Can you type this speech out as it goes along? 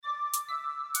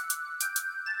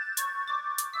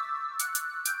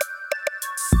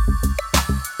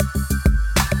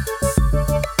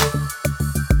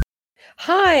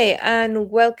Hi, and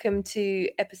welcome to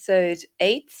episode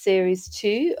 8, series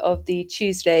 2 of the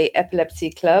Tuesday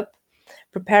Epilepsy Club,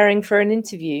 preparing for an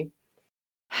interview.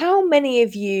 How many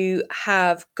of you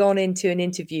have gone into an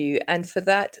interview and for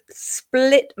that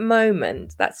split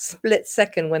moment, that split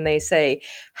second when they say,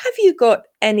 have you got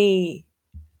any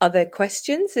other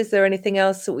questions? Is there anything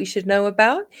else that we should know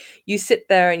about? You sit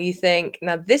there and you think,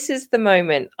 now this is the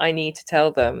moment I need to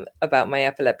tell them about my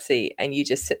epilepsy. And you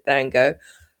just sit there and go,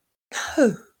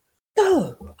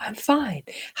 no, I'm fine.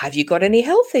 Have you got any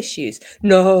health issues?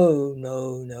 No,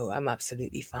 I'm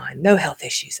absolutely fine. No health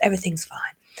issues. Everything's fine.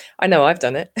 I know I've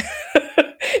done it.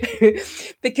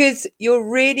 Because you're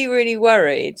really, really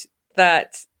worried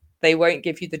that they won't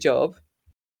give you the job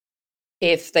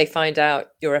if they find out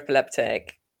you're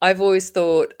epileptic. I've always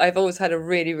had a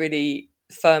really, really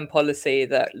firm policy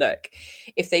that, look,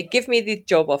 if they give me the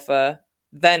job offer,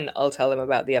 then I'll tell them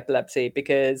about the epilepsy,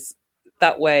 because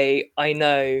that way I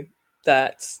know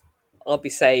that I'll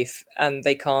be safe and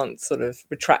they can't sort of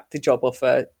retract the job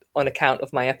offer on account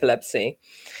of my epilepsy.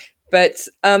 But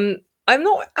I'm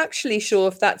not actually sure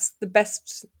if that's the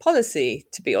best policy,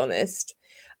 to be honest.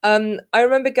 I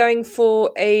remember going for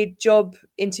a job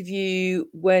interview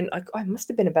when I must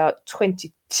have been about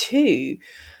 22,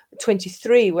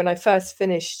 23, when I first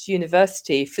finished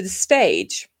university, for The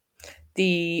Stage,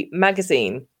 the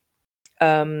magazine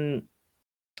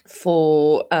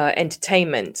for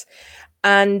entertainment.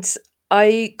 And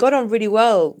I got on really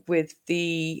well with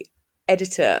the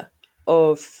editor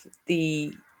of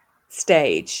The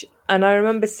Stage. And I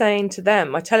remember telling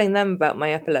them about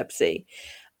my epilepsy.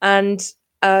 And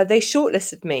they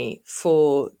shortlisted me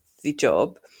for the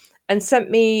job and sent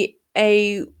me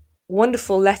a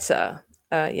wonderful letter.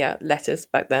 Letters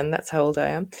back then, that's how old I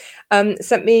am.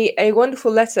 Sent me a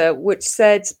wonderful letter which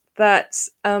said that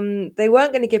they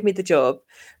weren't going to give me the job,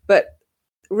 but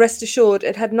rest assured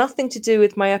it had nothing to do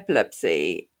with my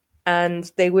epilepsy, and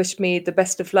they wished me the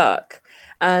best of luck.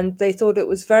 And they thought it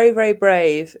was very, very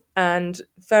brave and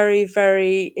very,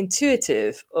 very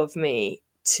intuitive of me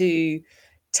to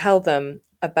tell them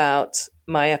about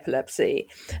my epilepsy.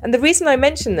 And the reason I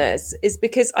mention this is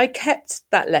because I kept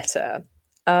that letter.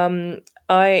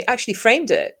 I actually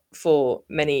framed it for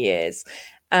many years,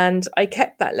 and I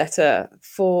kept that letter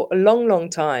for a long, long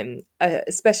time,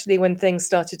 especially when things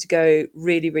started to go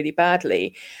really, really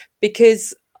badly,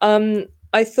 because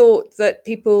I thought that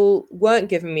people weren't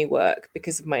giving me work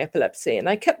because of my epilepsy. And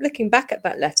I kept looking back at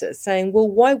that letter saying, well,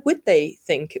 why would they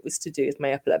think it was to do with my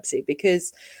epilepsy?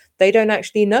 Because they don't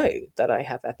actually know that I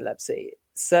have epilepsy.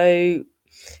 So,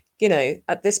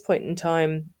 at this point in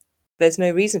time, there's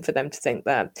no reason for them to think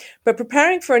that. But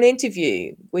preparing for an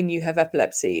interview when you have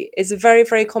epilepsy is a very,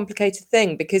 very complicated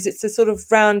thing, because it's a sort of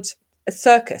a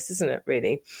circus, isn't it,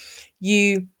 really?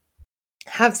 You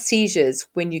have seizures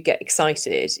when you get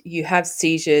excited. You have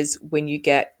seizures when you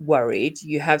get worried.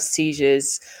 You have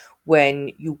seizures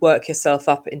when you work yourself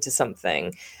up into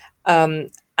something. And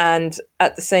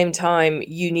at the same time,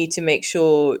 you need to make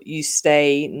sure you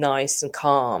stay nice and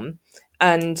calm.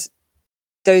 And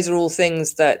those are all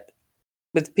things that,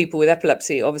 with people with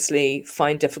epilepsy, obviously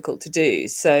find difficult to do.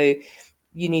 So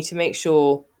you need to make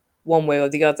sure, one way or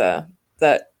the other,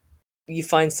 that you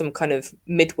find some kind of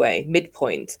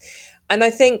midpoint. And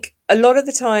I think a lot of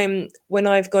the time when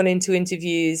I've gone into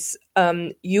interviews,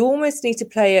 you almost need to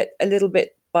play it a little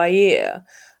bit by ear,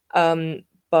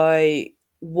 by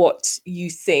what you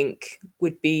think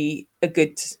would be a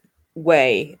good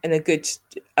way and a good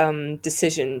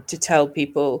decision to tell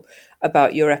people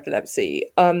about your epilepsy.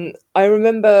 I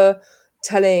remember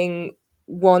telling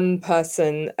one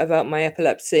person about my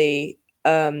epilepsy.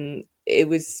 It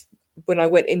was when I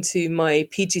went into my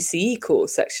PGCE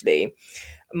course, actually.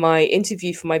 My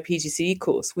interview for my PGCE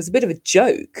course was a bit of a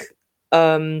joke,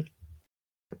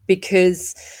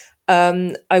 because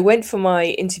I went for my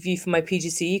interview for my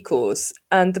PGCE course,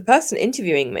 and the person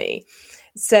interviewing me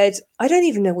said, I don't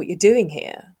even know what you're doing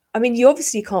here. I mean, you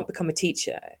obviously can't become a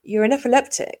teacher. You're an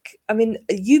epileptic. I mean,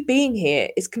 you being here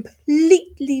is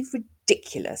completely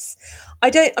ridiculous.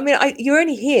 You're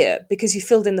only here because you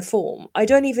filled in the form. I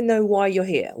don't even know why you're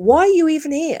here. Why are you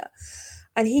even here?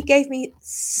 And he gave me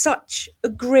such a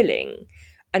grilling,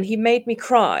 and he made me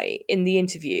cry in the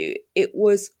interview. It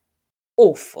was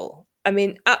awful. I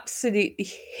mean, absolutely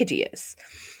hideous.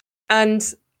 And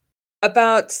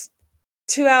about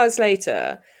 2 hours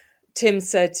later, Tim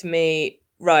said to me,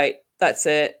 right, that's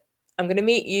it. I'm going to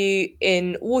meet you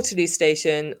in Waterloo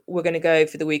Station. We're going to go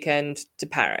for the weekend to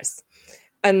Paris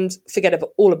and forget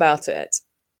all about it.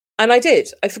 And I did.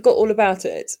 I forgot all about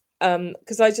it,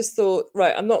 because I just thought,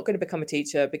 right, I'm not going to become a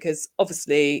teacher, because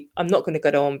obviously I'm not going to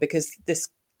get on, because this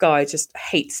guy just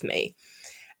hates me.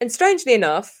 And strangely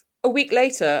enough, a week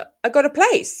later, I got a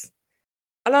place.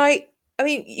 And I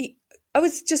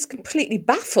was just completely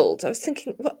baffled. I was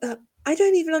thinking, I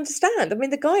don't even understand. I mean,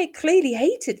 the guy clearly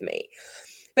hated me.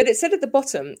 But it said at the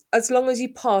bottom, as long as you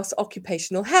pass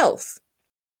occupational health.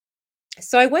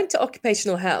 So I went to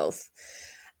occupational health,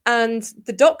 and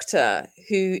the doctor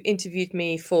who interviewed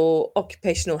me for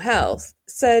occupational health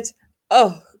said,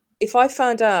 oh, if I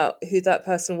found out who that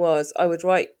person was, I would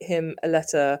write him a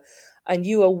letter, and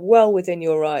you are well within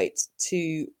your right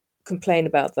to complain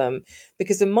about them.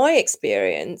 Because in my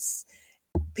experience,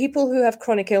 people who have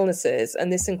chronic illnesses,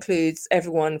 and this includes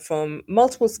everyone from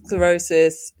multiple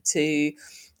sclerosis to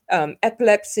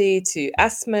epilepsy to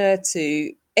asthma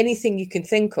to anything you can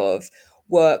think of,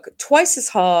 work twice as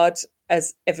hard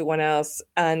as everyone else.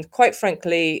 And quite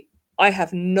frankly, I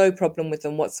have no problem with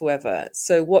them whatsoever.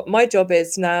 So what my job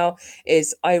is now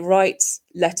is I write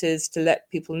letters to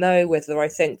let people know whether I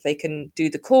think they can do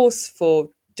the course for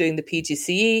doing the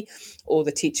PGCE or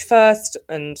the Teach First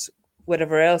and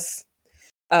whatever else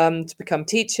to become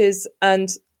teachers. And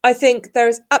I think there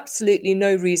is absolutely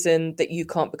no reason that you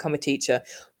can't become a teacher.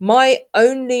 My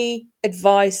only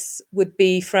advice would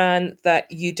be, Fran,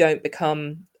 that you don't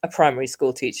become a primary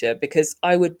school teacher, because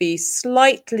I would be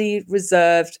slightly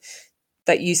reserved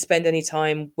that you spend any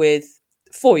time with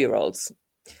 4-year-olds,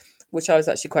 which I was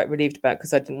actually quite relieved about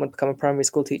because I didn't want to become a primary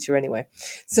school teacher anyway.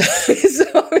 So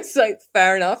I was like,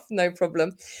 fair enough, no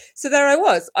problem. So there I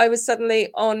was. I was suddenly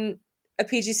on a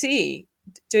PGCE,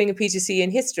 doing a PGCE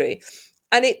in history.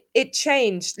 And it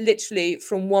changed literally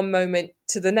from one moment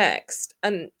to the next.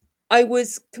 And I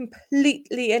was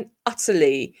completely and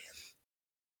utterly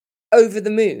over the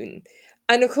moon.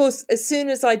 And of course, as soon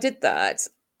as I did that,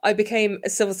 I became a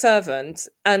civil servant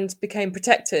and became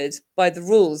protected by the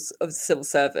rules of the civil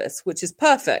service, which is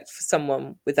perfect for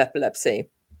someone with epilepsy.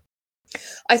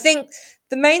 I think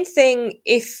the main thing,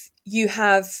 if you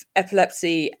have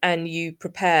epilepsy and you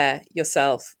prepare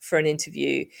yourself for an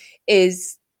interview,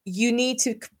 is you need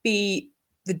to be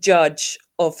the judge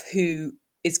of who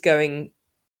is going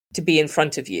to be in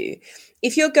front of you.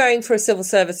 If you're going for a civil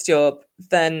service job,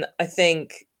 then I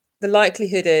think the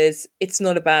likelihood is it's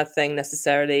not a bad thing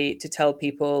necessarily to tell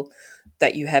people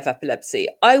that you have epilepsy.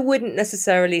 I wouldn't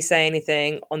necessarily say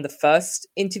anything on the first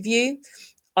interview.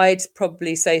 I'd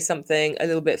probably say something a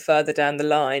little bit further down the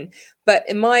line. But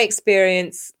in my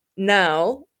experience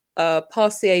now,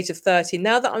 past the age of 30,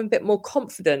 now that I'm a bit more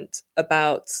confident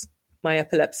about my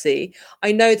epilepsy,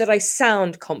 I know that I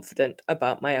sound confident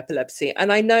about my epilepsy.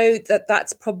 And I know that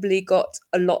that's probably got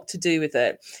a lot to do with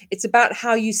it. It's about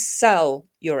how you sell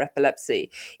your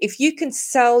epilepsy. If you can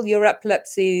sell your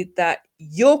epilepsy that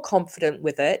you're confident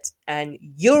with it and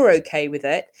you're okay with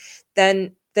it,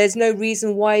 then there's no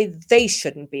reason why they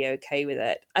shouldn't be okay with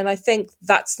it. And I think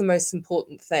that's the most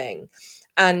important thing.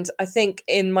 And I think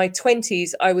in my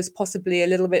 20s, I was possibly a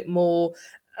little bit more,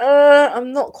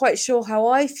 I'm not quite sure how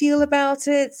I feel about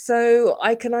it. So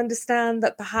I can understand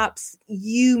that perhaps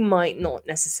you might not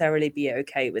necessarily be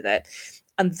okay with it.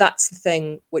 And that's the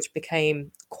thing which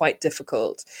became quite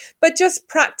difficult. But just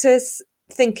practice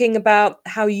thinking about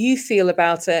how you feel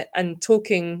about it and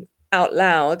talking out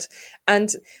loud.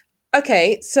 And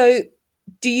okay, so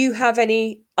do you have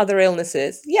any other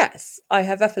illnesses? Yes, I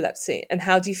have epilepsy. And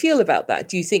how do you feel about that?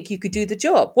 Do you think you could do the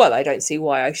job? Well, I don't see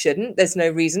why I shouldn't. There's no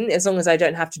reason, as long as I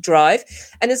don't have to drive.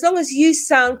 And as long as you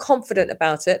sound confident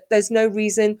about it, there's no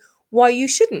reason why you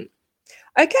shouldn't.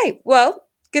 Okay, well,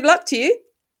 good luck to you.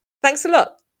 Thanks a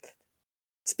lot.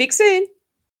 Speak soon.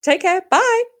 Take care.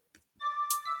 Bye.